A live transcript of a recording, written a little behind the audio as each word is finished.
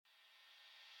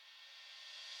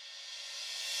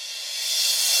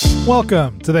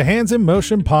Welcome to the Hands in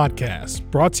Motion podcast,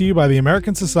 brought to you by the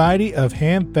American Society of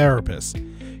Hand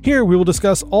Therapists. Here we will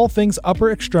discuss all things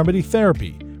upper extremity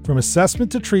therapy, from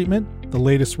assessment to treatment, the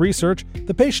latest research,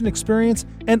 the patient experience,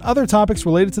 and other topics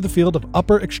related to the field of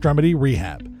upper extremity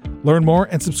rehab. Learn more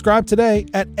and subscribe today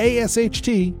at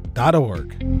asht.org.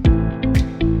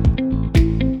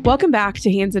 Welcome back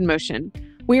to Hands in Motion.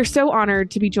 We are so honored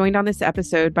to be joined on this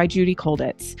episode by Judy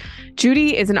Colditz.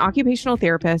 Judy is an occupational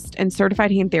therapist and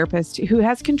certified hand therapist who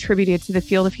has contributed to the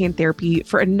field of hand therapy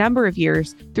for a number of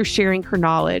years through sharing her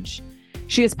knowledge.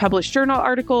 She has published journal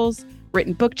articles,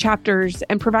 written book chapters,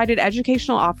 and provided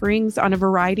educational offerings on a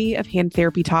variety of hand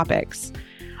therapy topics.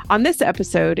 On this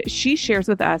episode, she shares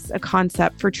with us a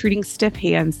concept for treating stiff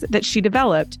hands that she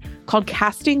developed called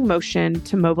casting motion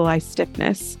to mobilize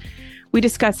stiffness. We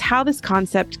discuss how this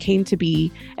concept came to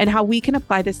be and how we can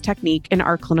apply this technique in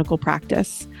our clinical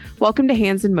practice. Welcome to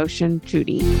Hands in Motion,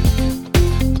 Judy.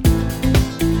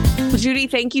 Well, Judy,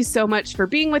 thank you so much for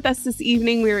being with us this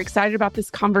evening. We are excited about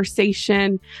this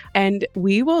conversation, and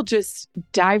we will just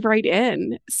dive right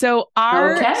in. So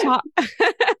our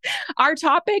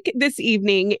topic this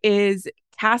evening is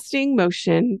casting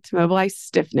motion to mobilize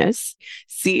stiffness,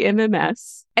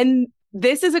 CMMS. And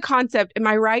this is a concept. Am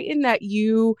I right in that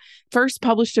you first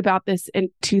published about this in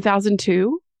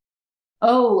 2002?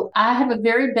 Oh, I have a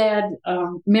very bad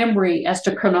memory as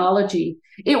to chronology.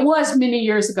 It was many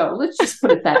years ago. Let's just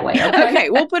put it that way. Okay,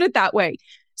 we'll put it that way.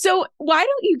 So why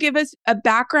don't you give us a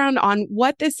background on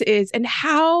what this is and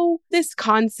how this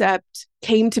concept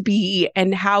came to be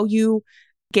and how you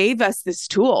gave us this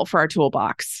tool for our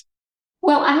toolbox?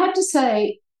 Well, I have to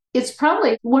say, it's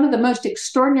probably one of the most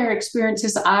extraordinary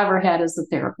experiences I ever had as a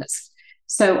therapist.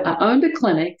 So I owned a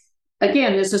clinic.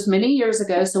 Again, this was many years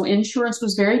ago, so insurance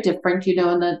was very different,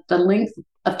 and the length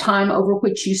of time over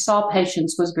which you saw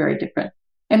patients was very different.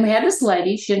 And we had this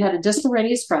lady, she had a distal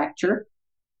radius fracture,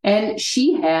 and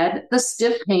she had the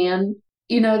stiff hand,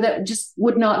 that just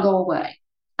would not go away.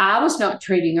 I was not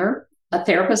treating her. A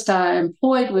therapist I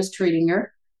employed was treating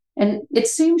her. And it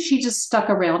seemed she just stuck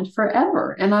around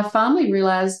forever. And I finally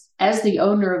realized, as the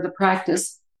owner of the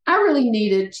practice, I really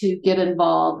needed to get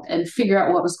involved and figure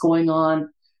out what was going on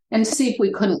and see if we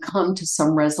couldn't come to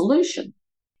some resolution.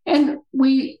 And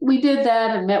we did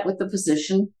that and met with the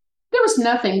physician. There was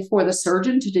nothing for the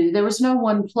surgeon to do. There was no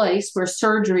one place where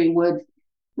surgery would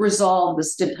resolve the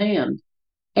stiff hand.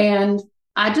 And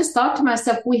I just thought to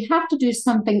myself, we have to do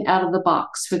something out of the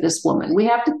box for this woman. We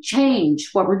have to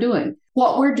change what we're doing.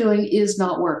 What we're doing is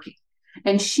not working.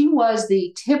 And she was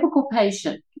the typical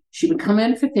patient. She would come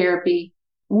in for therapy.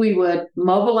 We would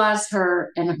mobilize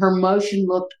her, and her motion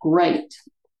looked great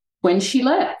when she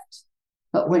left.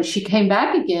 But when she came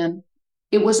back again,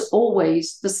 it was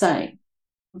always the same.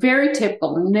 Very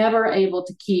typical, never able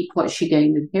to keep what she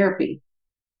gained in therapy.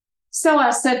 So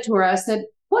I said to her,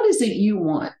 what is it you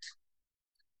want?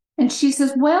 And she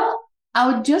says, well, I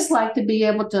would just like to be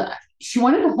able to, she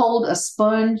wanted to hold a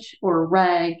sponge or a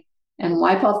rag and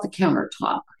wipe off the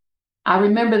countertop. I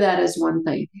remember that as one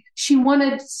thing. She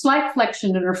wanted slight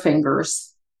flexion in her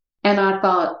fingers. And I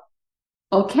thought,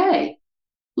 okay,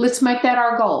 let's make that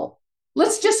our goal.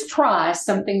 Let's just try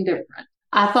something different.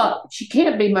 I thought she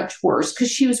can't be much worse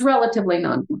because she was relatively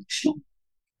non-functional.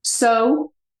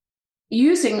 So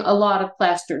using a lot of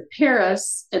plaster of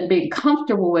Paris and being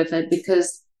comfortable with it,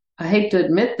 because I hate to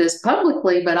admit this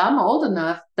publicly, but I'm old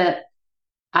enough that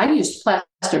I used plaster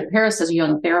of Paris as a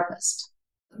young therapist.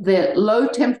 The low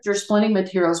temperature splinting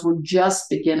materials were just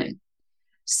beginning.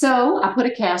 So I put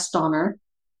a cast on her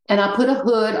and I put a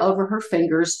hood over her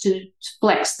fingers to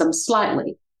flex them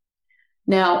slightly.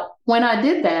 Now, when I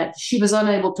did that, she was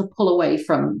unable to pull away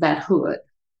from that hood.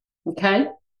 Okay.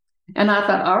 And I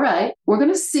thought, all right, we're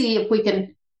going to see if we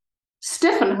can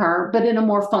stiffen her, but in a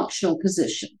more functional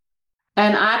position.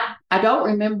 And I don't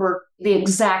remember the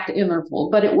exact interval,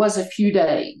 but it was a few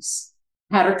days.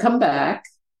 Had her come back.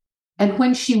 And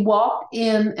when she walked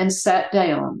in and sat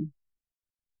down,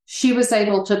 she was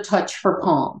able to touch her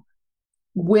palm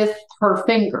with her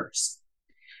fingers.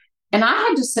 And I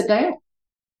had to sit down.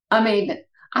 I mean,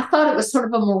 I thought it was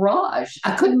sort of a mirage.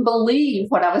 I couldn't believe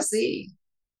what I was seeing.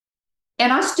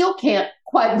 And I still can't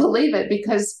quite believe it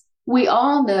because we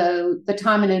all know the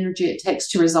time and energy it takes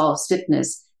to resolve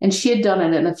stiffness. And she had done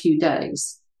it in a few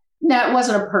days. Now, it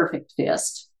wasn't a perfect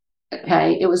fist.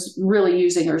 Okay. It was really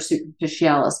using her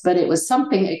superficialis, but it was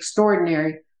something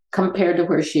extraordinary compared to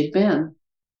where she had been.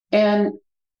 And,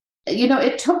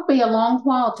 it took me a long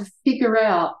while to figure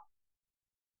out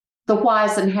the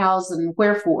whys and hows and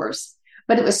wherefores,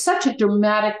 but it was such a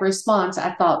dramatic response.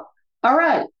 I thought, all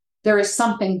right, there is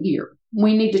something here.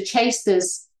 We need to chase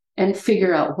this and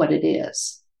figure out what it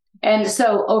is. And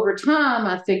so over time,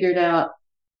 I figured out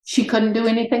she couldn't do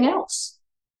anything else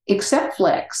except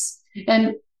flex.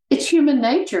 And it's human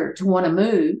nature to want to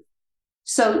move.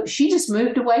 So she just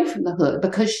moved away from the hook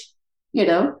because,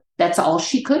 that's all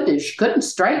she could do. She couldn't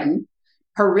straighten.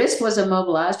 Her wrist was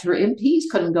immobilized. Her MPs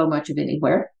couldn't go much of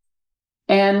anywhere.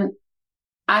 And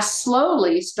I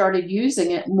slowly started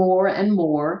using it more and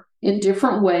more in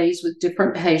different ways with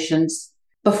different patients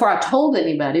before I told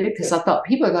anybody, because I thought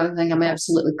people are going to think I'm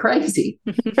absolutely crazy.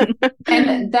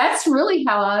 And that's really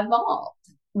how I evolved,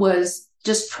 was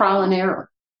just trial and error.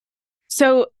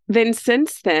 So then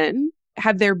since then,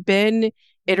 have there been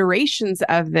iterations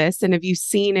of this, and have you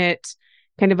seen it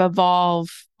kind of evolve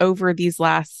over these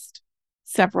last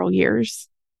several years?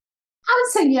 I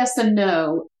would say yes and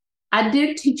no. I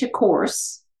did teach a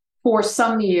course for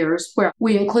some years where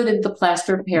we included the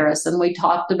plaster of Paris and we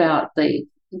talked about the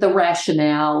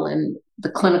rationale and the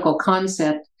clinical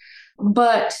concept.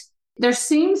 But there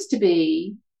seems to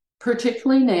be,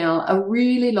 particularly now, a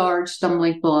really large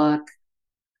stumbling block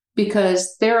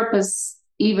because therapists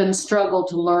even struggle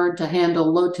to learn to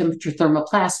handle low temperature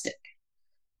thermoplastic.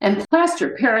 And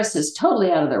plaster of Paris is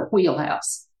totally out of their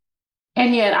wheelhouse.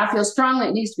 And yet I feel strongly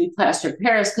it needs to be plaster of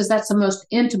Paris because that's the most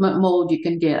intimate mold you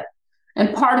can get.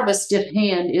 And part of a stiff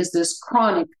hand is this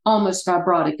chronic, almost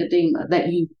fibrotic edema that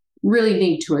you really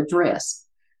need to address.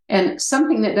 And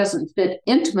something that doesn't fit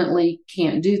intimately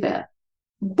can't do that.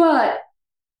 But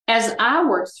as I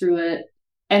worked through it,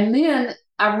 and then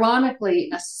ironically,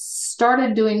 I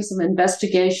started doing some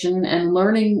investigation and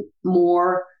learning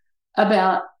more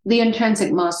about the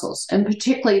intrinsic muscles, and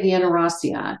particularly the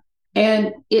interossei.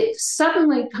 And it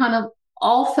suddenly kind of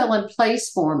all fell in place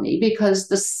for me because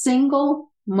the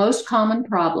single most common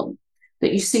problem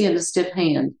that you see in the stiff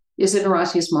hand is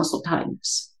interosseous muscle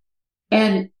tightness.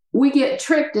 And we get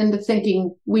tricked into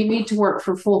thinking we need to work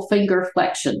for full finger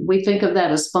flexion. We think of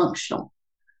that as functional.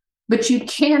 But you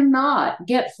cannot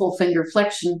get full finger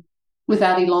flexion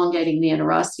without elongating the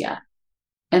interossei.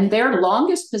 And their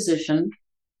longest position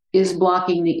is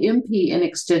blocking the MP in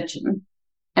extension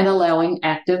and allowing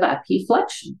active IP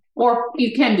flexion. Or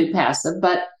you can do passive,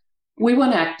 but we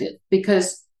want active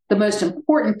because the most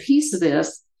important piece of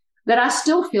this that I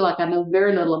still feel like I know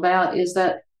very little about is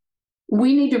that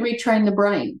we need to retrain the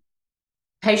brain.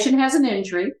 Patient has an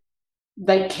injury.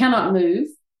 They cannot move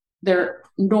their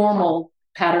normal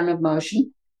pattern of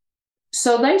motion.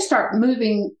 So they start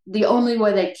moving the only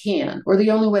way they can, or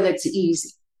the only way that's easy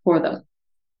for them.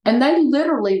 And they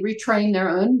literally retrain their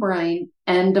own brain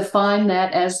and define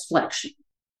that as flexion.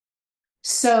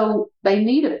 So they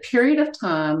need a period of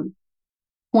time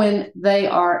when they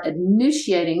are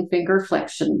initiating finger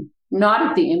flexion, not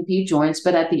at the MP joints,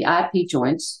 but at the IP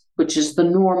joints, which is the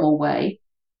normal way,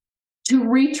 to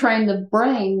retrain the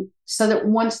brain so that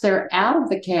once they're out of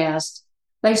the cast,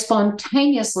 they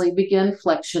spontaneously begin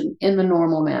flexion in the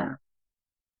normal manner.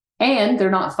 And they're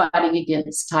not fighting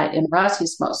against tight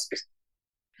interosseous muscles.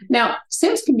 Now,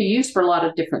 SIMS can be used for a lot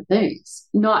of different things,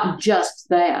 not just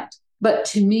that. But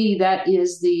to me, that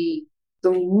is the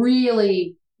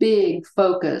really big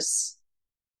focus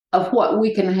of what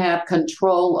we can have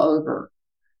control over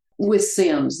with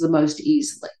SIMS the most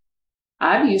easily.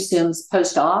 I've used SIMS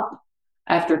post-op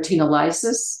after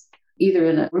tenolysis, either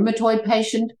in a rheumatoid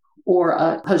patient or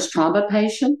a post-trauma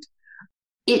patient.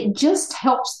 It just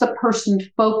helps the person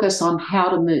focus on how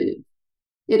to move.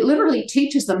 It literally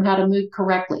teaches them how to move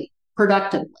correctly,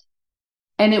 productively,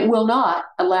 and it will not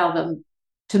allow them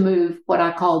to move what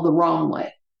I call the wrong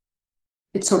way.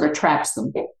 It sort of traps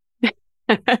them.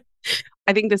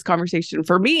 I think this conversation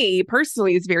for me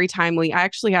personally is very timely. I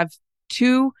actually have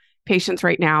 2 patients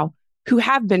right now who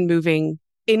have been moving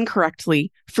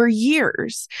incorrectly for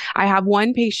years. I have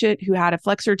one patient who had a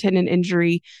flexor tendon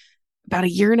injury about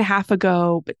 1.5 years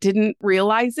ago, but didn't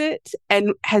realize it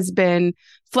and has been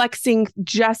flexing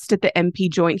just at the MP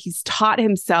joint. He's taught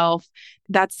himself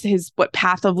that's his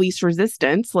path of least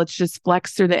resistance. Let's just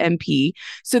flex through the MP.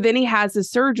 So then he has a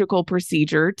surgical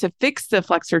procedure to fix the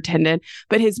flexor tendon,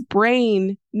 but his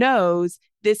brain knows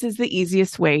this is the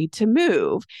easiest way to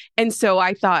move. And so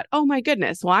I thought, oh my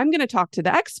goodness, well, I'm going to talk to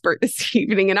the expert this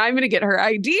evening and I'm going to get her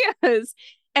ideas.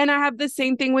 And I have the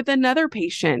same thing with another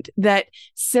patient that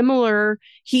similar,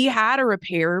 he had a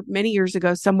repair many years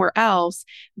ago somewhere else,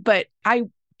 but I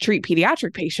treat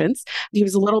pediatric patients. He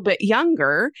was a little bit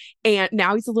younger and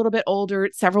now he's a little bit older,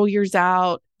 several years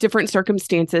out, different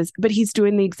circumstances, but he's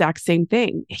doing the exact same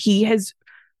thing. He has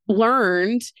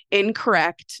learned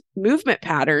incorrect movement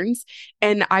patterns.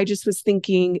 And I just was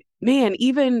thinking, man,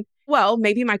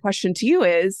 maybe my question to you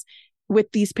is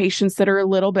with these patients that are a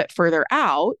little bit further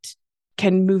out,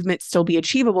 can movement still be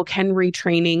achievable? Can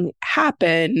retraining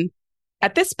happen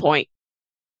at this point?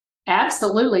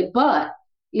 Absolutely. But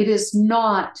it is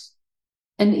not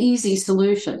an easy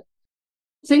solution.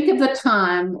 Think of the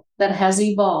time that has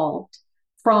evolved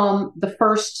from the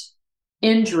first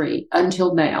injury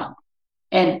until now.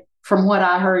 And from what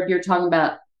I heard, you're talking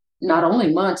about not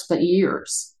only months, but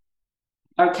years.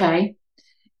 Okay.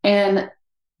 And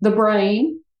the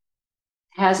brain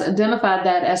has identified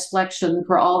that as flexion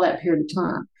for all that period of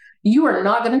time. You are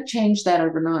not going to change that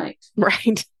overnight.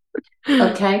 Right.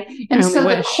 Okay. And so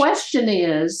the question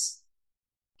is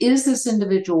this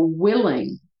individual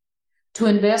willing to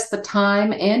invest the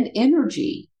time and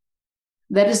energy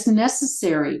that is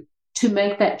necessary to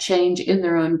make that change in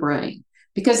their own brain?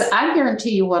 Because I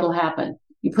guarantee you what will happen.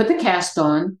 You put the cast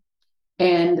on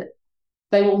and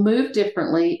they will move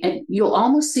differently, and you'll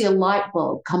almost see a light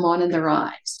bulb come on in their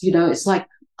eyes. It's like,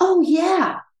 oh,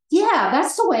 yeah,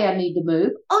 that's the way I need to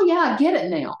move. Oh, yeah, I get it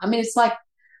now.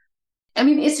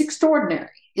 It's extraordinary.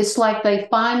 It's like they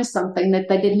find something that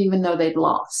they didn't even know they'd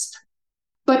lost.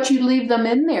 But you leave them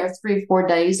in there 3 or 4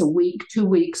 days, a week, 2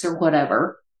 weeks, or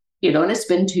whatever, and it's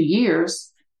been 2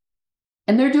 years,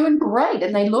 and they're doing great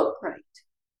and they look great.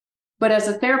 But as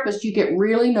a therapist, you get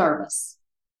really nervous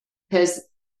because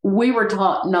we were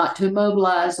taught not to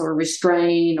immobilize or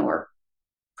restrain or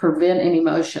prevent any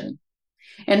motion.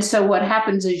 And so what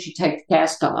happens is you take the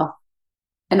cast off,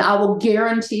 and I will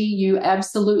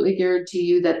absolutely guarantee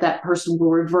you that person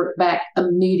will revert back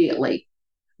immediately,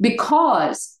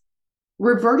 because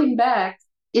reverting back,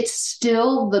 it's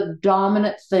still the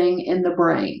dominant thing in the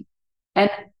brain. And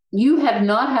you have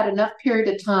not had enough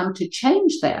period of time to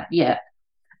change that yet.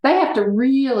 They have to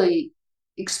really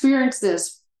experience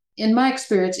this. In my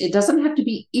experience, it doesn't have to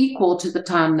be equal to the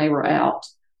time they were out,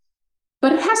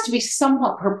 but it has to be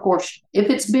somewhat proportional. If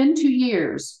it's been 2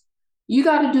 years, you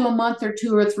got to do a month or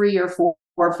 2 or 3 or 4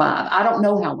 or 5. I don't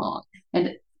know how long.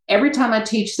 And every time I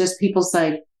teach this, people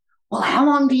say, well, how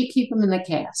long do you keep them in the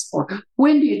cast? Or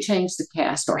when do you change the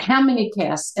cast? Or how many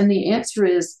casts? And the answer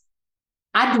is,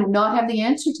 I do not have the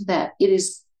answer to that. It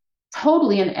is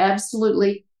totally and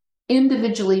absolutely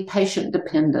individually patient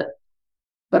dependent.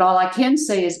 But all I can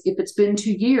say is if it's been 2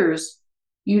 years,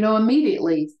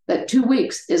 immediately that 2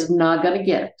 weeks is not going to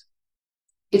get it.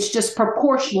 It's just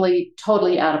proportionally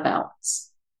totally out of balance.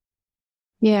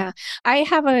 Yeah. I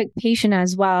have a patient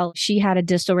as well. She had a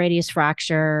distal radius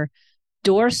fracture,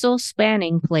 dorsal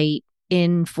spanning plate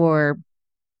in for,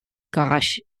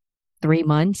 3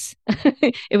 months.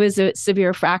 It was a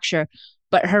severe fracture,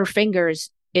 but her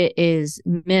fingers, it is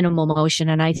minimal motion.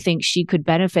 And I think she could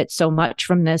benefit so much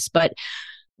from this. But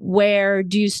where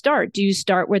do you start? Do you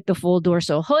start with the full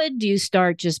dorsal hood? Do you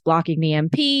start just blocking the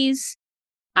MPs?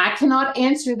 I cannot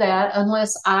answer that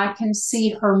unless I can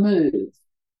see her move.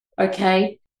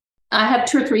 Okay. I have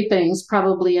 2 or 3 things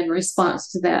probably in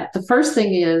response to that. The first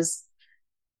thing is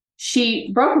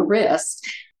she broke her wrist.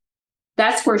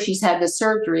 That's where she's had the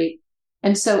surgery.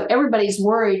 And so everybody's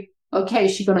worried, okay,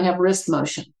 is she going to have wrist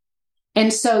motion?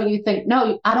 And so you think,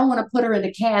 no, I don't want to put her in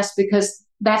a cast because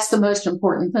that's the most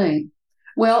important thing.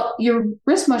 Well, your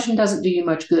wrist motion doesn't do you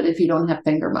much good if you don't have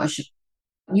finger motion.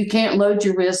 You can't load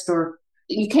your wrist or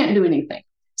you can't do anything.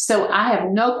 So I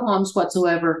have no qualms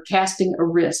whatsoever casting a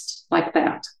wrist like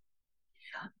that.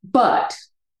 But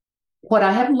what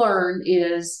I have learned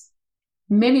is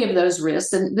many of those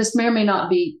wrists, and this may or may not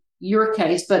be your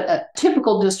case, but a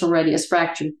typical distal radius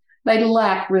fracture, they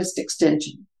lack wrist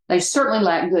extension. They certainly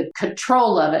lack good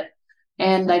control of it,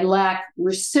 and they lack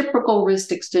reciprocal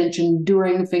wrist extension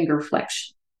during finger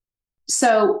flexion.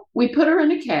 So we put her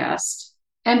in a cast,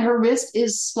 and her wrist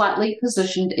is slightly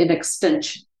positioned in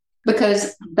extension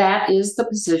because that is the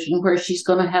position where she's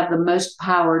going to have the most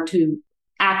power to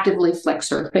actively flex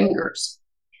her fingers.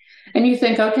 And you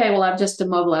think, okay, well, I've just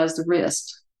immobilized the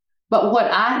wrist. But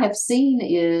what I have seen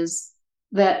is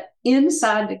that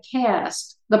inside the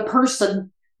cast, the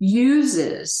person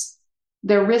uses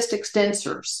their wrist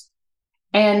extensors.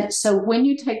 And so when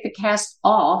you take the cast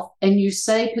off and you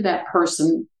say to that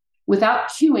person, without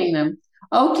cueing them,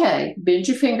 okay, bend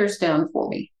your fingers down for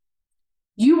me,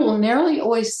 you will nearly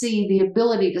always see the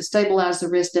ability to stabilize the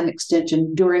wrist in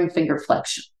extension during finger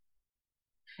flexion.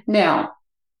 Now,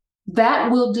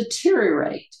 that will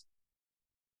deteriorate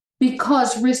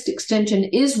because wrist extension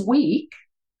is weak.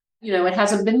 It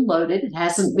hasn't been loaded. It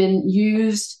hasn't been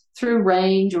used through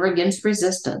range or against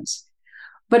resistance,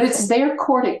 but it's there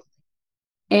cortically.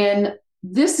 And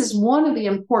this is one of the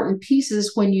important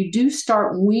pieces when you do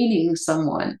start weaning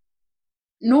someone.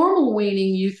 Normal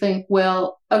weaning, you think,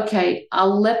 well, okay,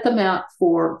 I'll let them out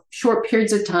for short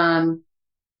periods of time,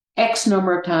 X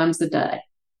number of times a day.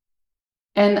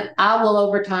 And I will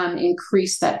over time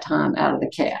increase that time out of the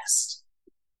cast,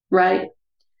 right?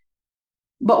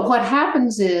 But what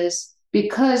happens is,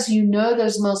 because you know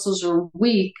those muscles are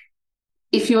weak,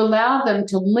 if you allow them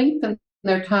to lengthen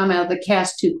their time out of the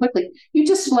cast too quickly, you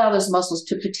just allow those muscles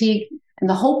to fatigue and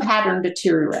the whole pattern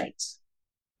deteriorates.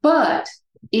 But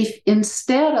if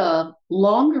instead of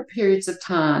longer periods of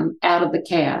time out of the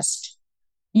cast,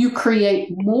 you create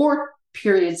more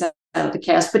periods out of the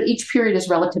cast, but each period is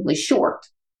relatively short,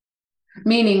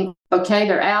 meaning, okay,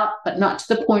 they're out, but not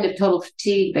to the point of total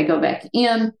fatigue. They go back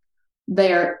in.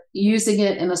 They're using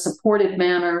it in a supported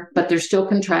manner, but they're still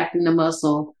contracting the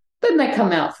muscle. Then they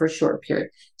come out for a short period.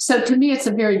 So to me, it's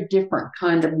a very different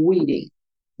kind of weeding.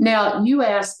 Now, you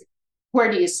ask, where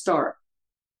do you start?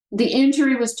 The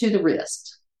injury was to the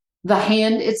wrist. The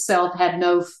hand itself had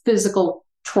no physical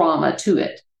trauma to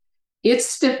it. Its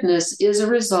stiffness is a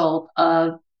result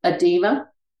of edema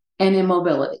and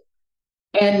immobility.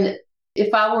 And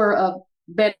if I were a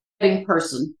betting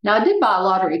person, now I did buy a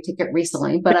lottery ticket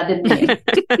recently, but I didn't win.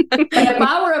 But if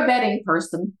I were a betting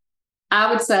person,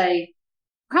 I would say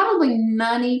probably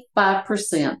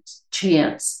 95%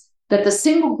 chance that the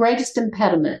single greatest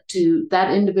impediment to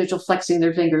that individual flexing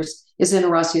their fingers is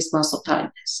interosseous muscle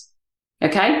tightness.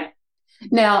 Okay?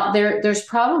 Now, there's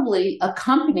probably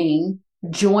accompanying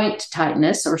joint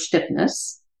tightness or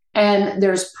stiffness, and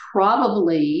there's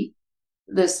probably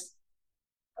this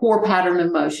poor pattern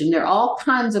of motion. There are all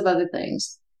kinds of other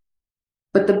things.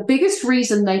 But the biggest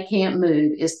reason they can't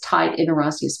move is tight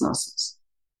interosseous muscles.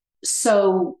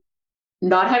 So,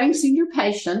 not having seen your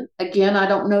patient, again, I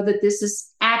don't know that this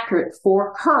is accurate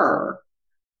for her,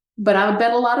 but I would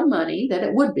bet a lot of money that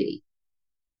it would be.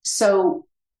 So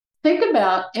think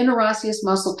about interosseous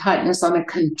muscle tightness on a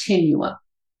continuum.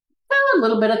 Well, a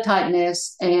little bit of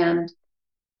tightness, and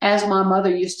as my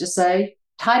mother used to say,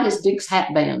 tight as Dick's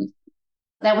hat band.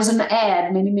 That was an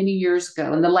ad many, many years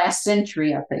ago in the last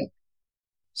century, I think.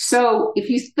 So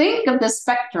if you think of the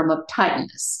spectrum of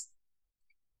tightness,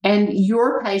 and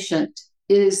your patient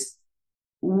is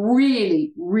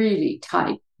really, really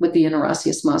tight with the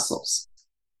interosseous muscles,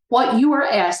 what you are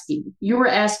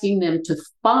asking them to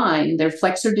find their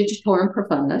flexor digitorum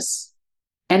profundus.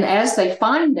 And as they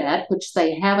find that, which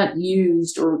they haven't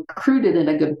used or recruited in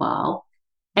a good while,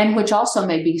 and which also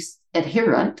may be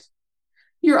adherent,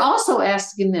 you're also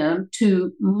asking them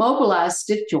to mobilize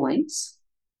stiff joints,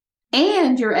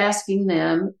 and you're asking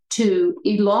them to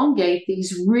elongate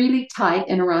these really tight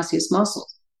interosseous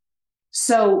muscles.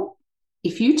 So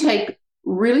if you take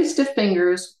really stiff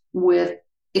fingers with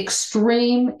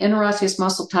extreme interosseous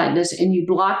muscle tightness and you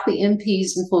block the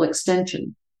MPs in full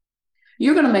extension,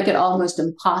 you're going to make it almost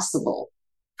impossible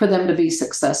for them to be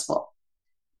successful.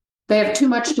 They have too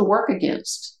much to work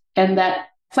against, and that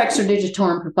flexor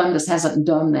digitorum profundus hasn't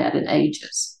done that in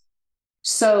ages.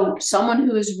 So someone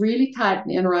who is really tight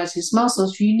in interosseous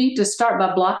muscles, you need to start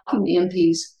by blocking the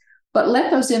MPs, but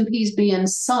let those MPs be in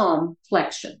some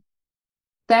flexion.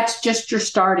 That's just your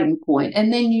starting point.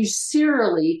 And then you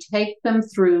serially take them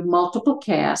through multiple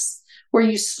casts where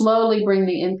you slowly bring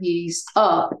the MPs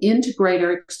up into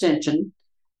greater extension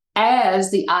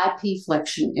as the IP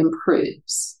flexion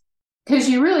improves. Because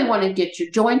you really want to get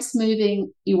your joints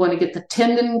moving, you want to get the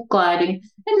tendon gliding,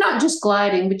 and not just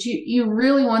gliding, but you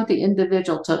really want the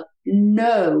individual to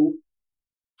know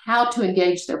how to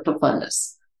engage their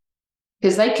profundus,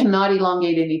 because they cannot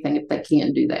elongate anything if they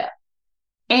can't do that.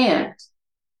 And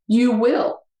you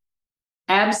will,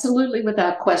 absolutely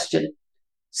without question,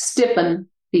 stiffen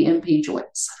the MP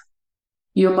joints.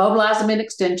 You immobilize them in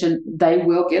extension, they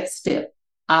will get stiff.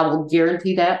 I will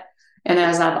guarantee that. And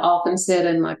as I've often said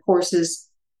in my courses,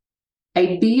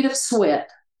 a bead of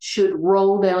sweat should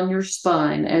roll down your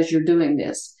spine as you're doing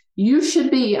this. You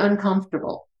should be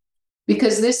uncomfortable,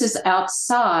 because this is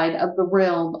outside of the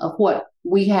realm of what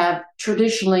we have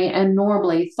traditionally and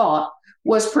normally thought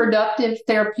was productive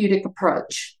therapeutic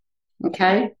approach.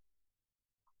 Okay?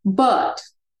 But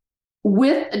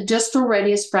with a distal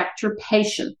radius fracture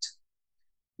patient,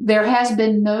 there has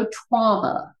been no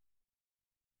trauma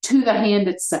to the hand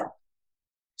itself.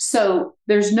 So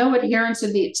there's no adherence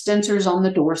of the extensors on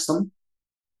the dorsum.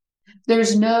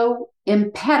 There's no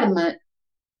impediment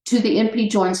to the MP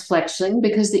joints flexing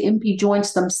because the MP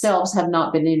joints themselves have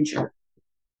not been injured.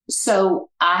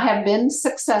 So I have been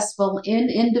successful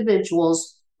in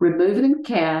individuals removing the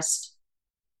cast,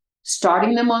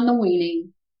 starting them on the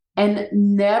weaning, and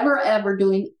never ever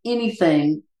doing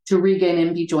anything to regain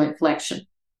MP joint flexion,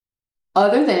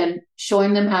 other than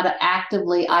showing them how to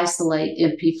actively isolate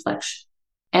MP flexion.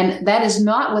 And that is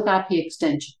not with IP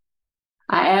extension.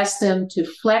 I ask them to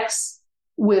flex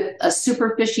with a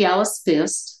superficialis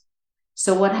fist.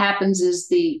 So what happens is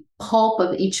the pulp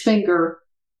of each finger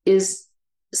is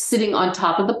sitting on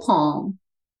top of the palm,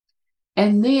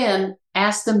 and then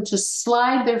ask them to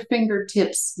slide their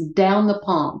fingertips down the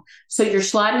palm. So you're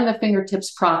sliding the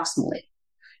fingertips proximally.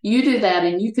 You do that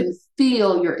and you can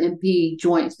feel your MP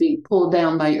joints being pulled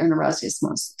down by your interosseous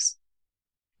muscles.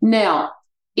 Now,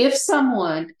 if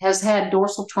someone has had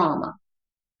dorsal trauma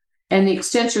and the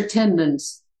extensor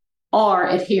tendons are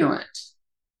adherent,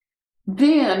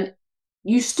 then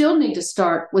you still need to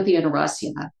start with the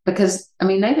interossei because,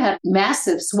 they've had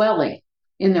massive swelling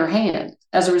in their hand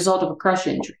as a result of a crush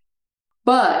injury.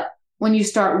 But when you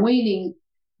start weaning,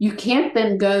 you can't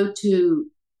then go to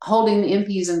holding the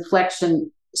MPs in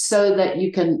flexion so that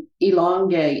you can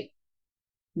elongate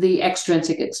the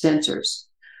extrinsic extensors.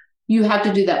 You have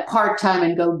to do that part-time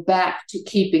and go back to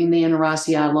keeping the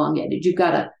interossei elongated. You've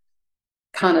got to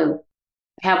kind of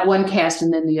have one cast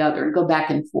and then the other and go back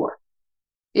and forth.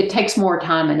 It takes more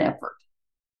time and effort.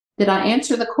 Did I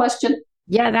answer the question?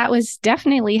 Yeah, that was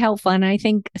definitely helpful. And I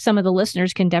think some of the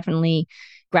listeners can definitely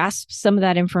grasp some of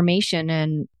that information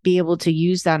and be able to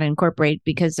use that and incorporate,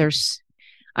 because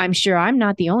I'm sure I'm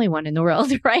not the only one in the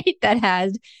world, right, that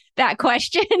has that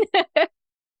question.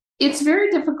 It's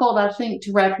very difficult, I think,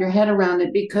 to wrap your head around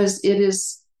it because it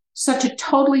is such a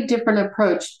totally different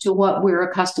approach to what we're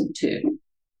accustomed to.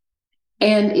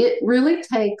 And it really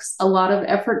takes a lot of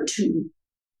effort to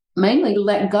mainly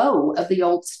let go of the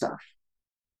old stuff.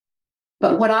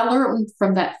 But what I learned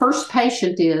from that first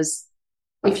patient is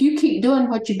if you keep doing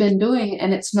what you've been doing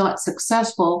and it's not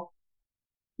successful,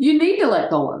 you need to let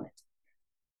go of it.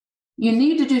 You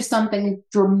need to do something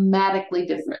dramatically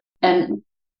different. And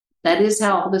that is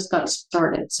how this got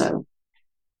started. So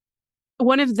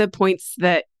one of the points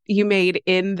that you made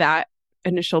in that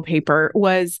initial paper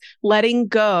was letting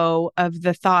go of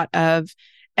the thought of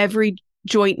every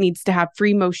joint needs to have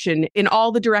free motion in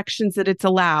all the directions that it's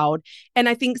allowed. And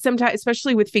I think sometimes,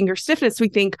 especially with finger stiffness, we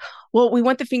think, well, we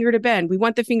want the finger to bend. We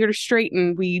want the finger to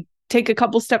straighten. We take a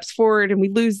couple steps forward and we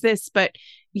lose this. But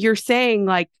you're saying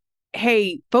like,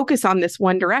 hey, focus on this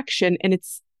one direction. And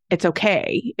it's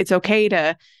okay. It's okay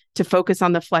to focus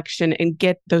on the flexion and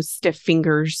get those stiff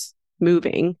fingers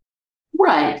moving.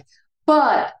 Right.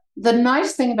 But the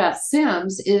nice thing about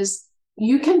SIMS is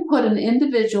you can put an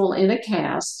individual in a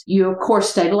cast. You, of course,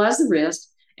 stabilize the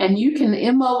wrist, and you can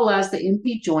immobilize the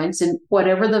MP joints in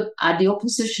whatever the ideal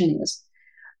position is.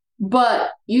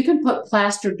 But you can put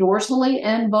plaster dorsally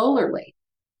and volarly.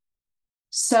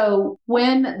 So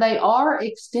when they are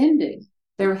extending,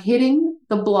 they're hitting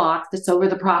the block that's over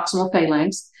the proximal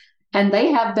phalanx, and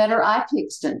they have better IP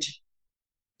extension.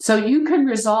 So you can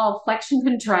resolve flexion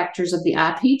contractures of the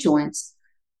IP joints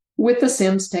with the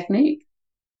SIMS technique.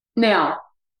 Now,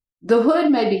 the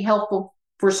hood may be helpful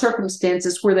for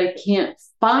circumstances where they can't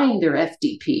find their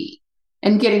FDP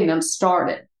and getting them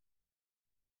started.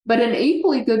 But an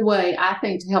equally good way, I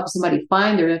think, to help somebody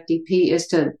find their FDP is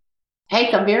to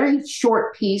take a very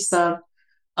short piece of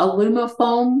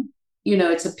alumifoam.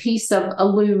 It's a piece of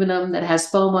aluminum that has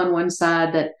foam on one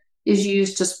side that is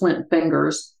used to splint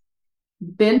fingers.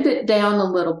 Bend it down a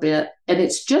little bit, and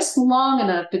it's just long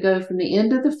enough to go from the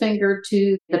end of the finger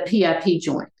to the PIP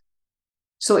joint.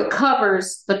 So it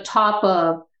covers the top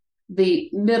of the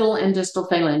middle and distal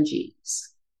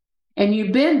phalanges. And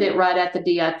you bend it right at the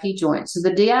DIP joint. So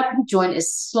the DIP joint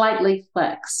is slightly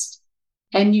flexed,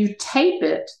 and you tape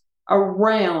it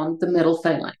around the middle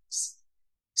phalanx.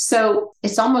 So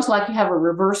it's almost like you have a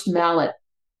reverse mallet.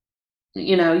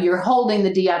 You're holding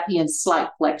the DIP in slight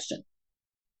flexion.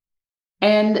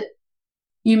 And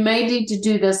you may need to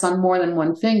do this on more than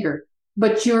one finger,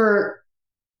 but your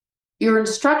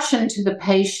instruction to the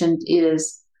patient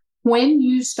is when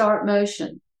you start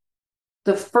motion,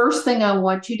 the first thing I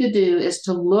want you to do is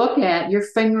to look at your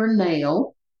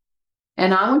fingernail,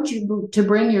 and I want you to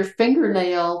bring your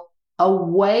fingernail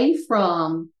away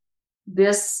from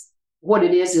this. What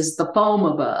it is the foam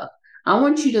above. I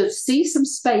want you to see some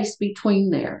space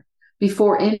between there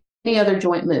before any other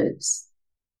joint moves.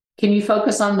 Can you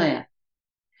focus on that?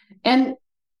 And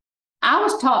I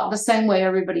was taught the same way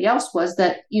everybody else was,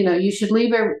 that, you should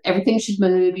leave everything should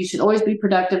move. You should always be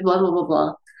productive, blah, blah, blah,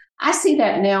 blah. I see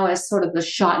that now as sort of the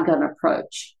shotgun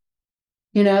approach.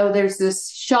 There's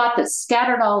this shot that's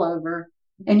scattered all over,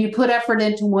 and you put effort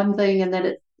into one thing and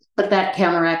then but that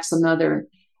counteracts another.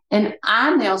 And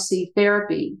I now see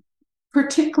therapy,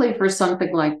 particularly for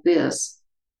something like this,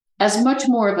 as much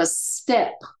more of a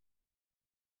step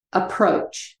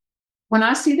approach. When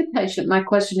I see the patient, my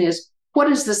question is,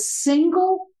 what is the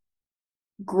single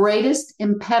greatest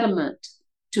impediment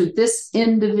to this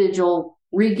individual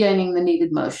regaining the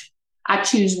needed motion? I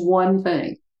choose one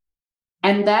thing.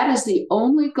 And that is the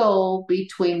only goal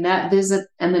between that visit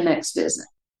and the next visit.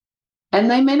 And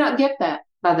they may not get that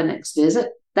by the next visit.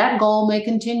 That goal may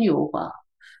continue a while.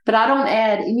 But I don't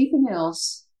add anything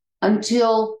else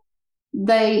until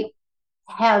they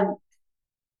have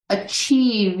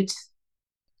achieved,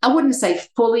 I wouldn't say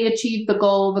fully achieved the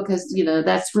goal because,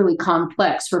 that's really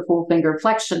complex for full finger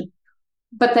flexion,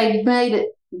 but they've made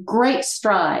great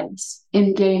strides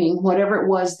in gaining whatever it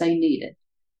was they needed.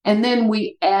 And then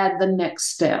we add the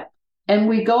next step and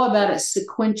we go about it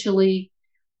sequentially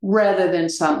rather than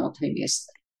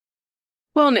simultaneously.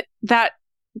 Well, and that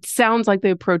sounds like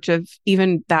the approach of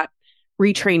even that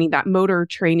retraining, that motor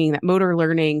training, that motor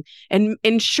learning, and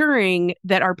ensuring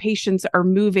that our patients are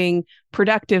moving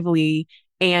productively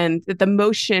and that the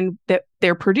motion that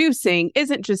they're producing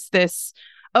isn't just this,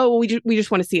 oh, we just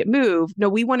want to see it move. No,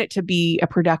 we want it to be a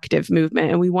productive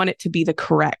movement and we want it to be the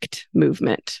correct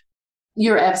movement.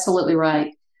 You're absolutely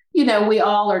right. We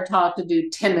all are taught to do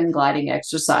tendon gliding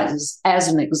exercises as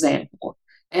an example.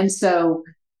 And so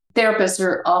therapists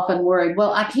are often worried,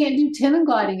 well, I can't do tendon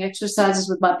gliding exercises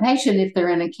with my patient if they're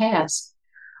in a cast.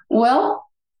 Well,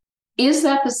 is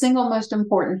that the single most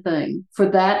important thing for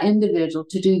that individual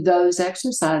to do those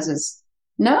exercises?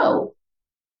 No,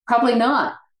 probably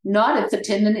not. Not if the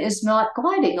tendon is not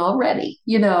gliding already.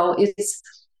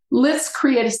 Let's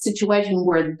create a situation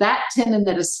where that tendon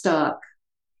that is stuck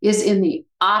is in the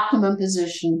optimum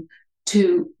position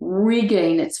to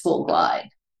regain its full glide.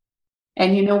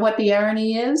 And you know what the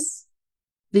irony is?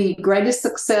 The greatest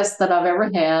success that I've ever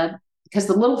had, because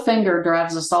the little finger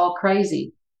drives us all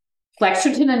crazy.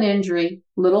 Flexor tendon injury,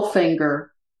 little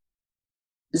finger,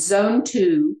 zone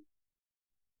 2.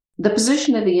 The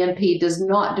position of the MP does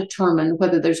not determine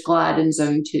whether there's glide in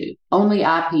zone 2. Only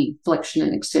IP, flexion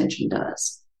and extension,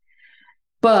 does.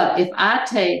 But if I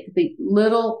take the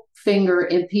little finger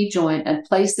MP joint and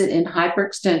place it in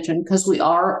hyperextension, because we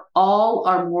all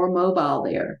are more mobile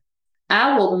there,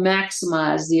 I will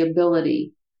maximize the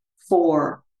ability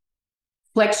for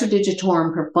flexor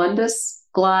digitorum profundus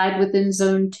glide within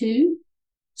zone 2,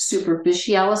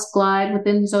 superficialis glide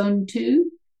within zone 2,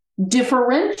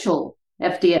 differential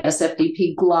FDS,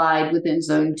 FDP glide within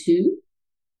zone 2,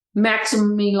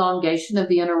 maximum elongation of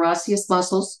the interosseous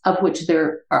muscles, of which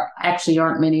there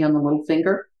aren't many on the little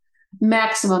finger,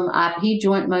 maximum IP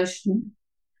joint motion.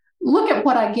 Look at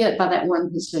what I get by that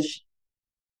one position.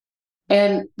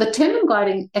 And the tendon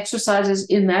gliding exercises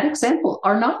in that example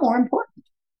are not more important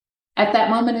at that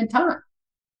moment in time.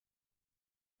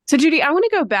 So, Judy, I want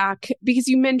to go back because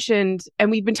you mentioned, and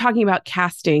we've been talking about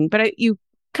casting, but you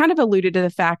kind of alluded to the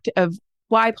fact of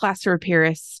why plaster of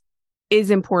Paris is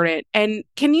important. And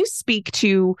can you speak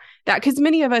to that? Because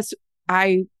many of us,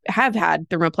 I have had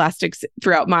thermoplastics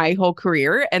throughout my whole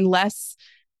career and less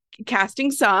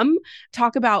casting some.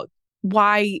 Talk about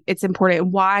why it's important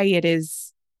and why it is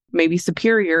maybe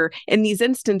superior in these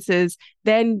instances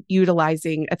than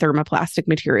utilizing a thermoplastic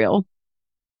material.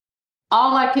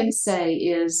 All I can say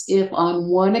is if on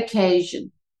one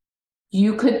occasion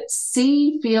you could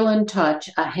see, feel, and touch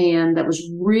a hand that was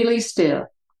really stiff,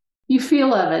 you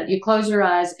feel of it, you close your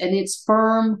eyes, and it's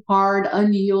firm, hard,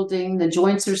 unyielding, the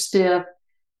joints are stiff.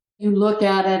 You look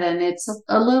at it and it's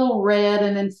a little red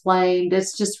and inflamed.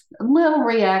 It's just a little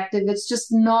reactive. It's just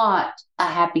not a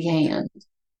happy hand.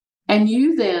 And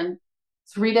you then,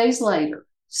 3 days later,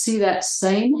 see that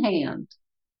same hand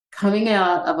coming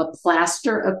out of a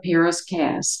plaster of Paris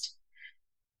cast.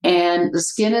 And the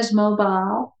skin is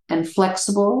mobile and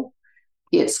flexible.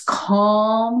 It's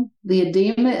calm. The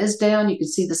edema is down. You can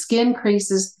see the skin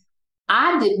creases.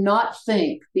 I did not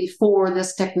think before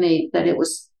this technique that it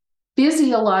was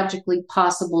physiologically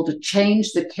possible to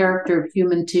change the character of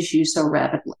human tissue so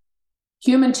rapidly.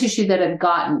 Human tissue that had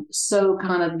gotten so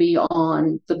kind of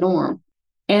beyond the norm.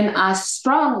 And I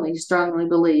strongly, strongly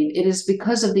believe it is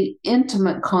because of the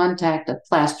intimate contact of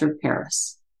plaster of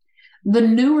Paris. The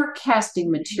newer casting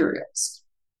materials,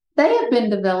 they have been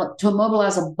developed to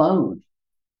immobilize a bone,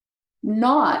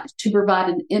 not to provide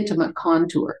an intimate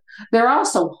contour. They're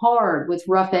also hard with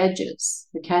rough edges,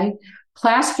 okay?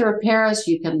 Plaster of Paris,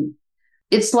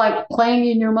 it's like playing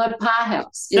in your mud pie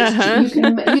house. You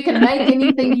can make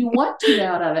anything you want to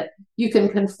out of it. You can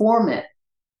conform it.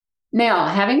 Now,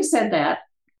 having said that,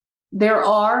 there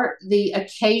are the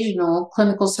occasional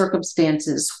clinical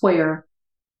circumstances where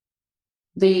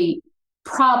the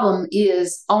problem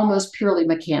is almost purely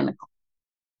mechanical.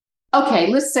 Okay,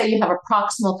 let's say you have a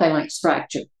proximal phalanx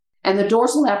fracture and the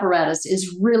dorsal apparatus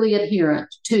is really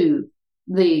adherent to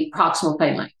the proximal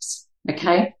phalanx,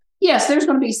 okay? Yes, there's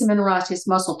going to be some interosseous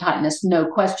muscle tightness, no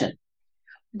question.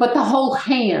 But the whole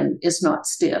hand is not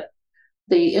stiff.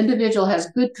 The individual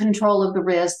has good control of the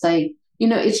wrist.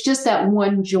 It's just that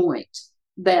one joint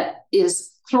that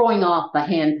is throwing off the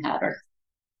hand pattern.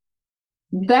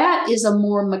 That is a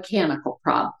more mechanical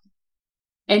problem.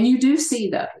 And you do see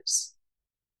those.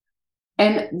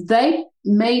 And they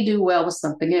may do well with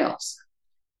something else.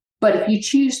 But if you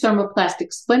choose thermoplastic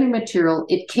splinting material,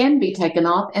 it can be taken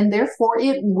off, and therefore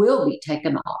it will be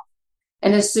taken off.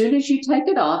 And as soon as you take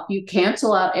it off, you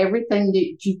cancel out everything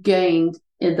that you gained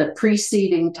in the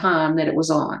preceding time that it was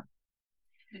on.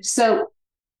 So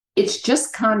it's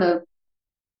just kind of,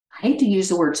 I hate to use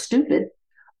the word stupid,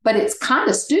 but it's kind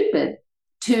of stupid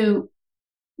to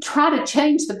try to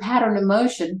change the pattern of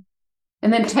motion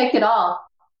and then take it off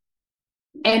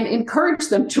and encourage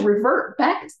them to revert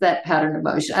back to that pattern of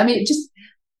motion. I mean,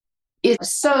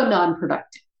 it's so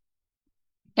non-productive.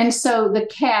 And so the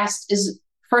cast is,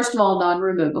 first of all,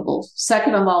 non-removable.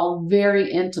 Second of all,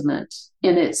 very intimate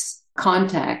in its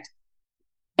contact.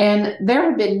 And there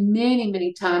have been many,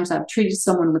 many times I've treated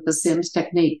someone with the Sims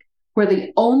technique where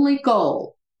the only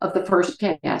goal of the first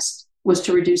cast was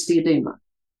to reduce the edema,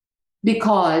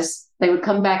 because they would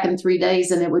come back in 3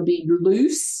 days and it would be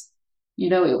loose.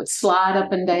 It would slide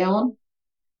up and down.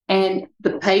 And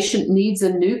the patient needs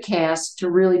a new cast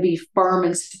to really be firm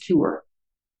and secure.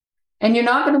 And you're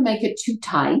not going to make it too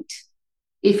tight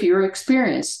if you're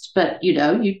experienced, but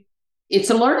it's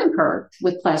a learning curve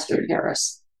with plaster of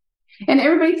Paris. And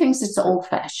everybody thinks it's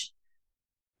old-fashioned.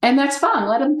 And that's fine.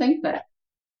 Let them think that.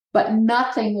 But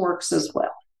nothing works as well.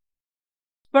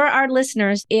 For our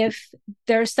listeners, if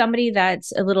there's somebody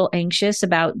that's a little anxious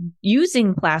about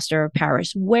using plaster of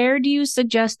Paris, where do you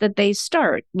suggest that they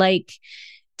start,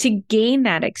 to gain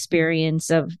that experience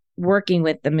of working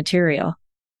with the material?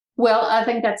 Well, I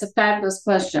think that's a fabulous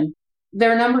question. There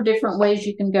are a number of different ways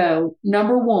you can go.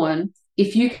 Number one,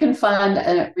 if you can find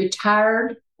a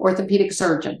retired orthopedic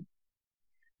surgeon,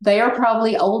 they are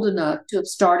probably old enough to have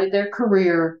started their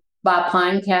career by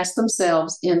applying cast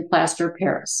themselves in plaster of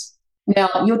Paris. Now,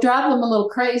 you'll drive them a little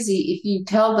crazy if you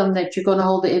tell them that you're going to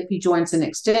hold the MP joints in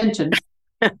extension,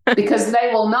 because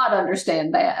they will not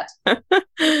understand that.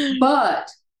 But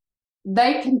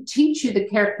they can teach you the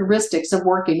characteristics of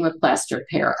working with plaster of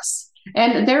Paris.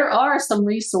 And there are some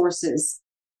resources,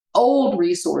 old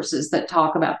resources, that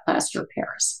talk about plaster of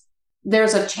Paris.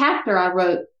 There's a chapter I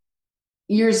wrote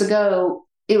years ago.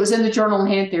 It was in the Journal of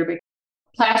Hand Therapy,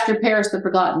 Plaster of Paris, the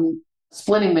Forgotten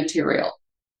Splinting Material.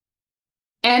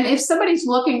 And if somebody's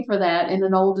looking for that in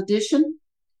an old edition,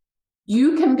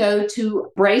 you can go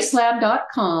to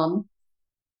bracelab.com,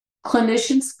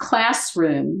 Clinician's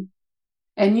Classroom,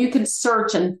 and you can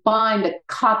search and find a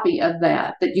copy of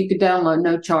that you could download,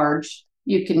 no charge.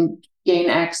 You can gain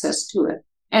access to it.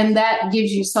 And that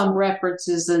gives you some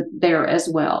references there as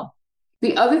well.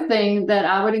 The other thing that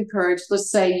I would encourage, let's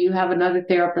say you have another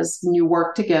therapist and you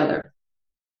work together,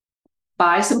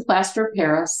 buy some plaster of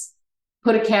Paris,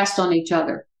 put a cast on each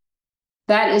other.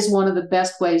 That is one of the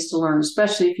best ways to learn,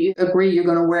 especially if you agree you're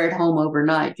going to wear it home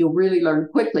overnight. You'll really learn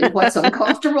quickly what's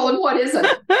uncomfortable and what isn't.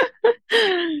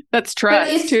 That's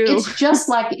trust, too. It's just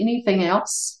like anything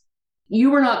else. You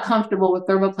were not comfortable with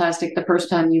thermoplastic the first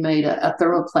time you made a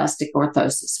thermoplastic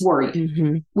orthosis, were you?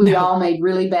 Mm-hmm. We all made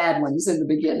really bad ones in the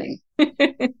beginning.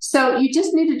 So you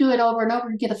just need to do it over and over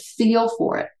and get a feel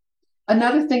for it.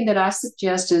 Another thing that I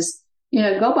suggest is,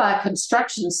 go by a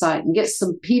construction site and get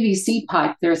some PVC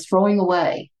pipe they're throwing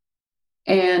away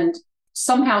and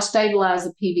somehow stabilize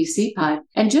the PVC pipe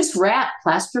and just wrap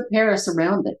plaster of Paris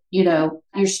around it. Your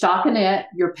stockinette,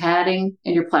 your padding,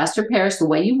 and your plaster of Paris the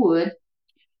way you would,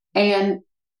 and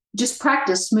just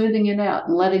practice smoothing it out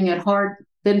and letting it harden,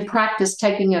 then practice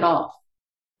taking it off.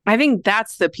 I think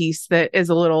that's the piece that is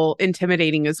a little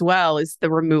intimidating as well, is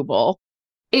the removal.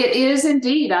 It is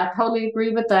indeed. I totally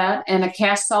agree with that. And a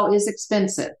cast saw is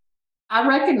expensive. I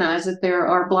recognize that there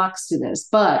are blocks to this,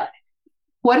 but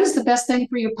what is the best thing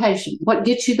for your patient? What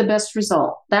gets you the best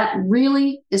result? That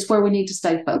really is where we need to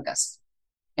stay focused.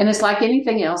 And it's like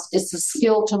anything else, it's a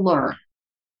skill to learn.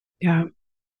 Yeah.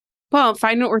 Well,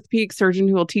 find an orthopedic surgeon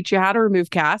who will teach you how to remove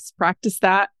casts, practice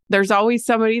that. There's always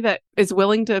somebody that is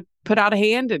willing to put out a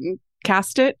hand and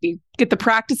cast it. You get the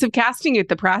practice of casting, you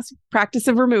get the practice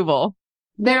of removal.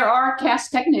 There are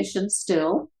cast technicians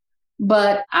still,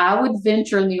 but I would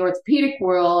venture in the orthopedic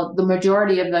world, the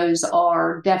majority of those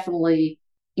are definitely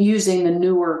using the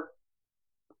newer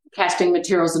casting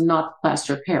materials and not the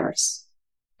plaster of Paris.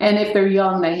 And if they're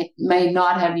young, they may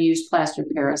not have used plaster of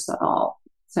Paris at all.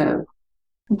 So,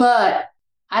 but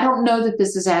I don't know that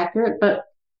this is accurate, but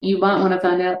you might want to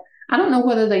find out. I don't know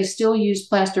whether they still use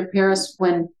plaster of Paris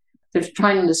when they're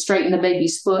trying to straighten the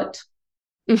baby's foot.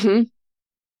 Mm-hmm.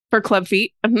 For club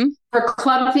feet. Mm-hmm. For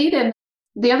club feet. And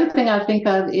the other thing I think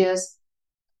of is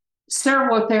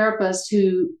several therapists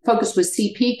who focus with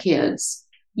CP kids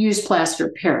use plaster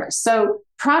of Paris. So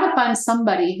try to find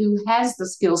somebody who has the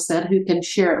skill set who can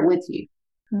share it with you.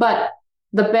 But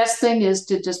the best thing is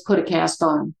to just put a cast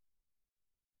on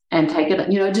and take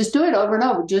it, just do it over and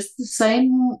over, just the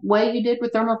same way you did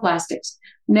with thermoplastics.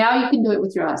 Now you can do it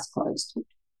with your eyes closed.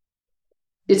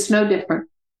 It's no different.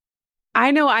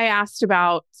 I know I asked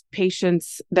about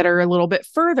patients that are a little bit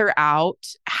further out.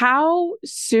 How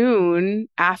soon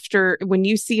after, when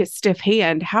you see a stiff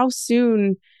hand, how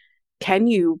soon can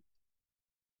you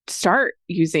start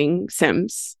using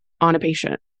SIMS on a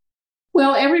patient?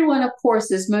 Well, everyone, of course,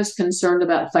 is most concerned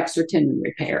about flexor tendon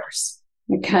repairs.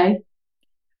 Okay.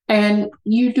 And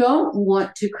you don't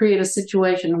want to create a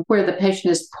situation where the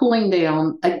patient is pulling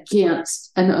down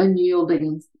against an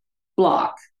unyielding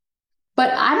block.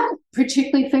 But I don't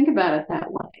particularly think about it that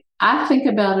way. I think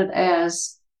about it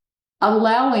as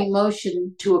allowing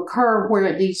motion to occur where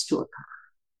it needs to occur.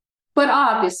 But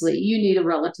obviously, you need a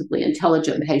relatively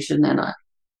intelligent patient and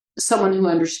someone who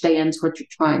understands what you're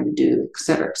trying to do, et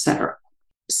cetera, et cetera.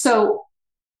 So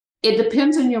it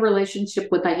depends on your relationship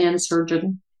with the hand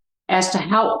surgeon as to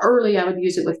how early I would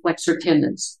use it with flexor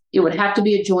tendons. It would have to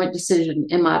be a joint decision,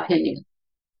 in my opinion.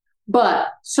 But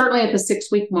certainly at the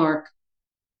 6-week mark,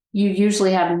 you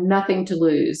usually have nothing to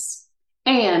lose.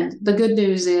 And the good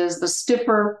news is the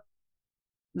stiffer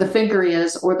the finger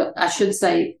is, I should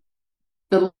say,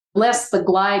 the less the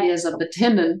glide is of the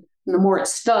tendon, and the more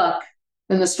it's stuck,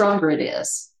 then the stronger it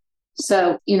is.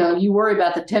 So, you worry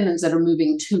about the tendons that are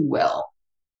moving too well.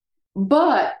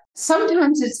 But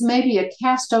sometimes it's maybe a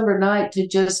cast overnight to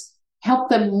just help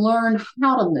them learn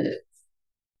how to move.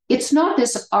 It's not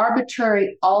this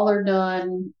arbitrary all or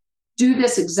none, do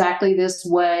this exactly this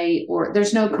way, or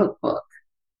there's no cookbook.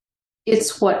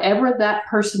 It's whatever that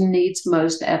person needs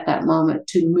most at that moment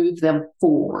to move them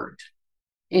forward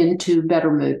into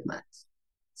better movement.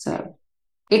 So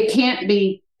it can't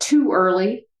be too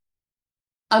early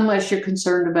unless you're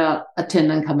concerned about a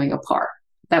tendon coming apart.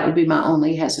 That would be my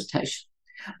only hesitation.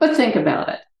 But think about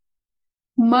it.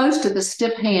 Most of the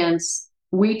stiff hands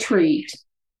we treat,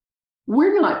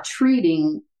 we're not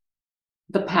treating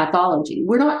the pathology.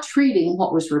 We're not treating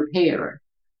what was repaired.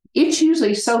 It's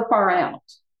usually so far out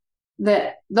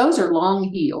that those are long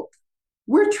healed.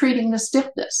 We're treating the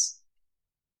stiffness.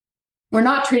 We're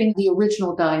not treating the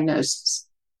original diagnosis.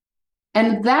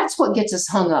 And that's what gets us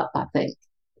hung up, I think.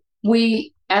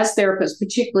 We, as therapists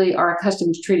particularly, are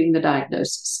accustomed to treating the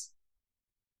diagnosis.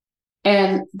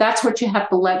 And that's what you have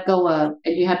to let go of.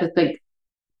 And you have to think,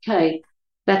 okay,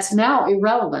 that's now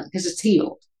irrelevant because it's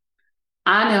healed.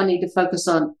 I now need to focus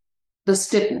on the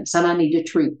stiffness and I need to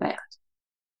treat that.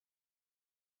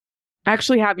 I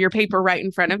actually have your paper right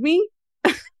in front of me.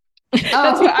 That's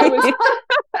what I was,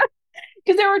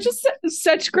 because there were just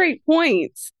such great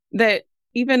points that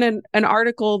even an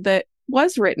article that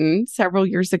was written several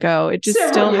years ago, it just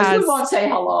still has. We won't say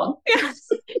how long.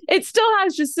 It still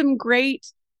has just some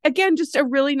great, again, just a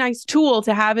really nice tool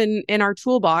to have in our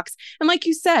toolbox. And like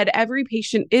you said, every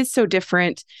patient is so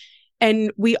different,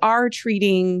 and we're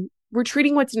treating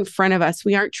what's in front of us.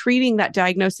 We aren't treating that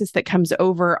diagnosis that comes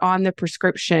over on the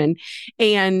prescription,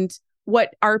 and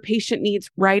what our patient needs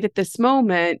right at this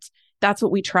moment. That's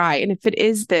what we try. And if it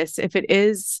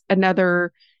is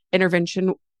another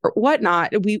intervention or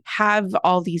whatnot, we have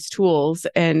all these tools,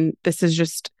 and this is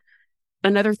just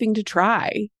another thing to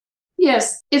try.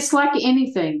 Yes, it's like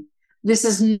anything. This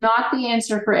is not the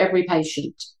answer for every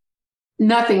patient.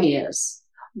 Nothing is.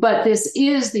 But this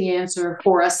is the answer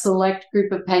for a select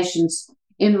group of patients,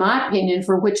 in my opinion,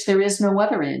 for which there is no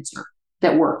other answer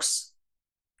that works.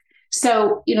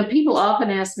 So, people often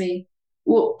ask me,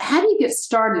 well, how do you get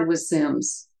started with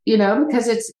SIMS? Because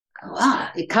it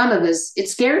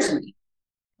scares me.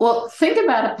 Well, think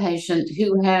about a patient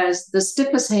who has the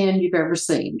stiffest hand you've ever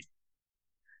seen.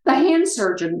 The hand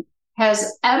surgeon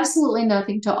has absolutely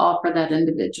nothing to offer that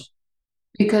individual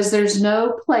because there's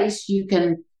no place you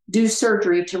can do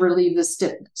surgery to relieve the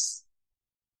stiffness.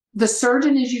 The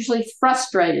surgeon is usually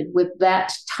frustrated with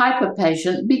that type of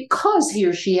patient because he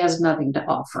or she has nothing to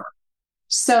offer.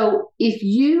 So if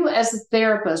you as a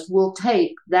therapist will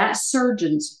take that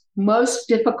surgeon's most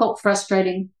difficult,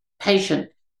 frustrating patient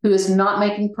who is not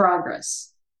making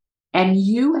progress, and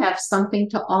you have something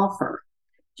to offer,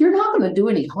 you're not going to do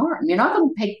any harm. You're not going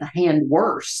to make the hand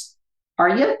worse, are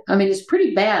you? I mean, it's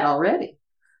pretty bad already.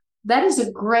 That is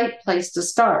a great place to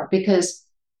start because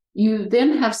you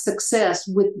then have success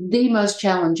with the most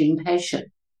challenging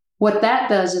patient. What that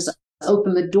does is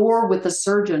open the door with the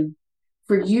surgeon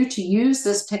for you to use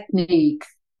this technique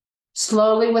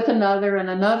slowly with another and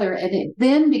another, and it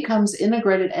then becomes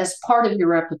integrated as part of your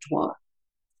repertoire,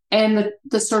 and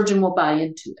the surgeon will buy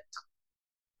into it.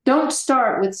 Don't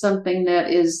start with something that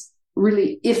is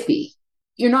really iffy.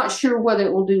 You're not sure whether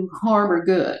it will do harm or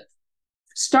good.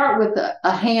 Start with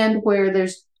a hand where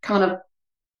there's kind of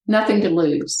nothing to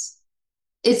lose.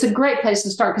 It's a great place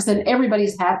to start because then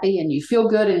everybody's happy and you feel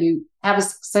good and you have a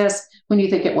success when you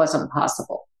think it wasn't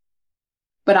possible.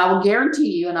 But I will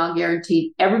guarantee you, and I'll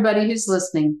guarantee everybody who's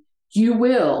listening, you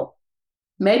will,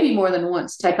 maybe more than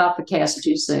once, take off the cast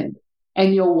too soon.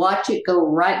 And you'll watch it go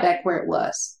right back where it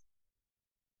was.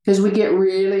 Because we get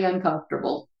really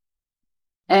uncomfortable.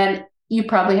 And you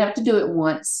probably have to do it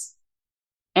once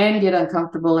and get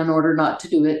uncomfortable in order not to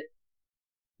do it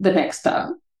the next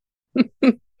time.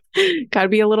 Got to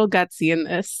be a little gutsy in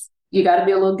this. You got to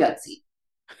be a little gutsy.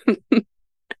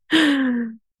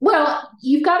 Well,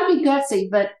 you've got to be gutsy,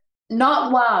 but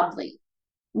not wildly.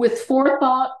 With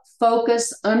forethought,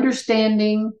 focus,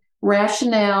 understanding,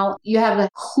 rationale, you have a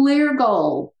clear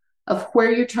goal of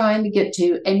where you're trying to get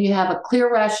to, and you have a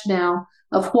clear rationale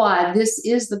of why this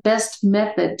is the best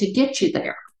method to get you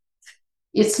there.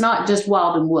 It's not just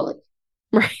wild and woolly.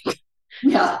 Right.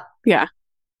 Yeah. Yeah.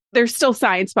 There's still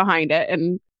science behind it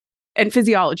and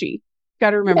physiology.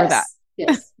 Got to remember that.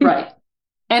 Yes, right.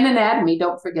 And anatomy,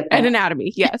 don't forget that. And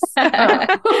anatomy, yes.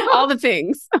 All the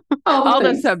things. All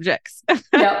the subjects.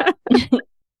 Yep.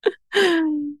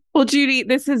 Well, Judy,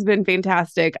 this has been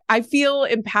fantastic. I feel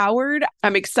empowered.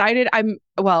 I'm excited. I'm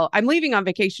leaving on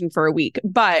vacation for a week,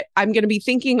 but I'm going to be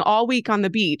thinking all week on the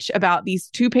beach about these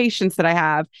 2 patients that I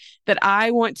have that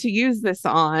I want to use this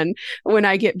on when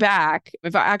I get back.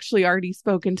 I've actually already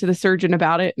spoken to the surgeon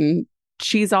about it, and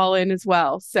she's all in as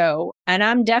well. So, and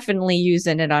I'm definitely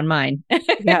using it on mine.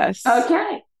 Yes.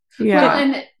 Okay. Yeah. Well,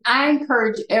 and I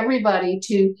encourage everybody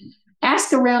to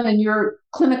ask around in your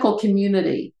clinical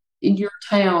community, in your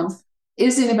town,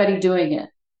 is anybody doing it?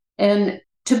 And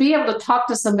to be able to talk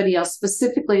to somebody else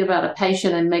specifically about a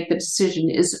patient and make the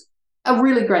decision is a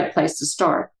really great place to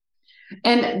start.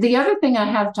 And the other thing I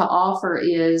have to offer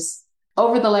is,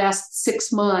 over the last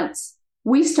 6 months,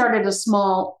 we started a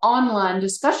small online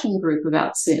discussion group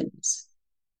about SIMS.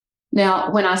 Now,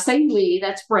 when I say we,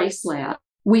 that's Brace Lab.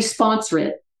 We sponsor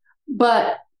it.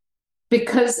 But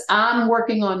because I'm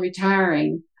working on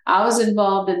retiring, I was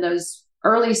involved in those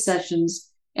early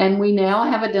sessions, and we now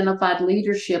have identified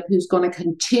leadership who's going to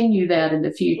continue that in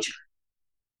the future.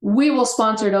 We will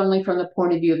sponsor it only from the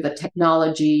point of view of the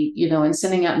technology, and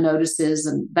sending out notices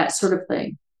and that sort of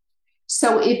thing.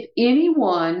 So if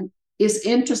anyone is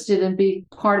interested in being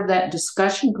part of that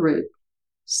discussion group,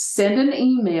 send an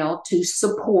email to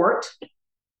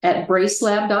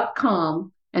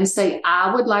support@bracelab.com and say,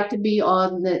 I would like to be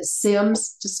on the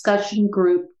SIMS discussion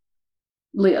group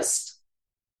list.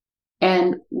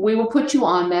 And we will put you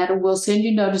on that, and we'll send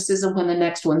you notices of when the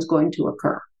next one's going to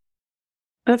occur.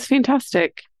 That's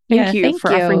fantastic. Thank you for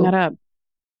offering that up.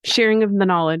 Sharing of the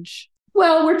knowledge.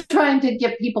 Well, we're trying to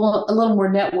give people a little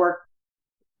more network.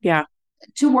 Yeah.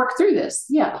 To work through this.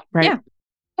 Yeah. Right.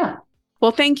 Yeah.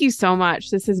 Well, thank you so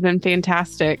much. This has been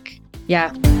fantastic.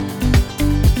 Yeah.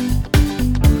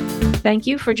 Thank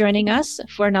you for joining us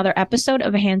for another episode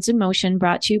of Hands in Motion,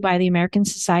 brought to you by the American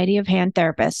Society of Hand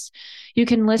Therapists. You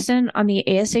can listen on the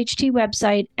ASHT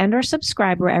website and/or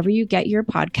subscribe wherever you get your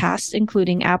podcasts,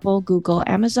 including Apple, Google,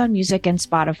 Amazon Music, and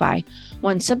Spotify.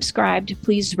 Once subscribed,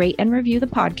 please rate and review the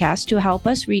podcast to help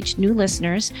us reach new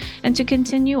listeners and to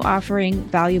continue offering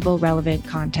valuable, relevant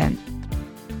content.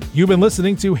 You've been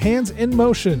listening to Hands in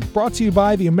Motion, brought to you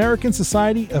by the American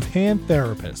Society of Hand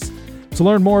Therapists. To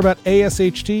learn more about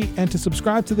ASHT and to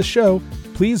subscribe to the show,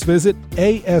 please visit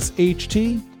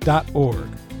asht.org.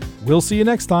 We'll see you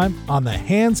next time on the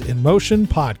Hands in Motion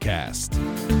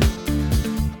podcast.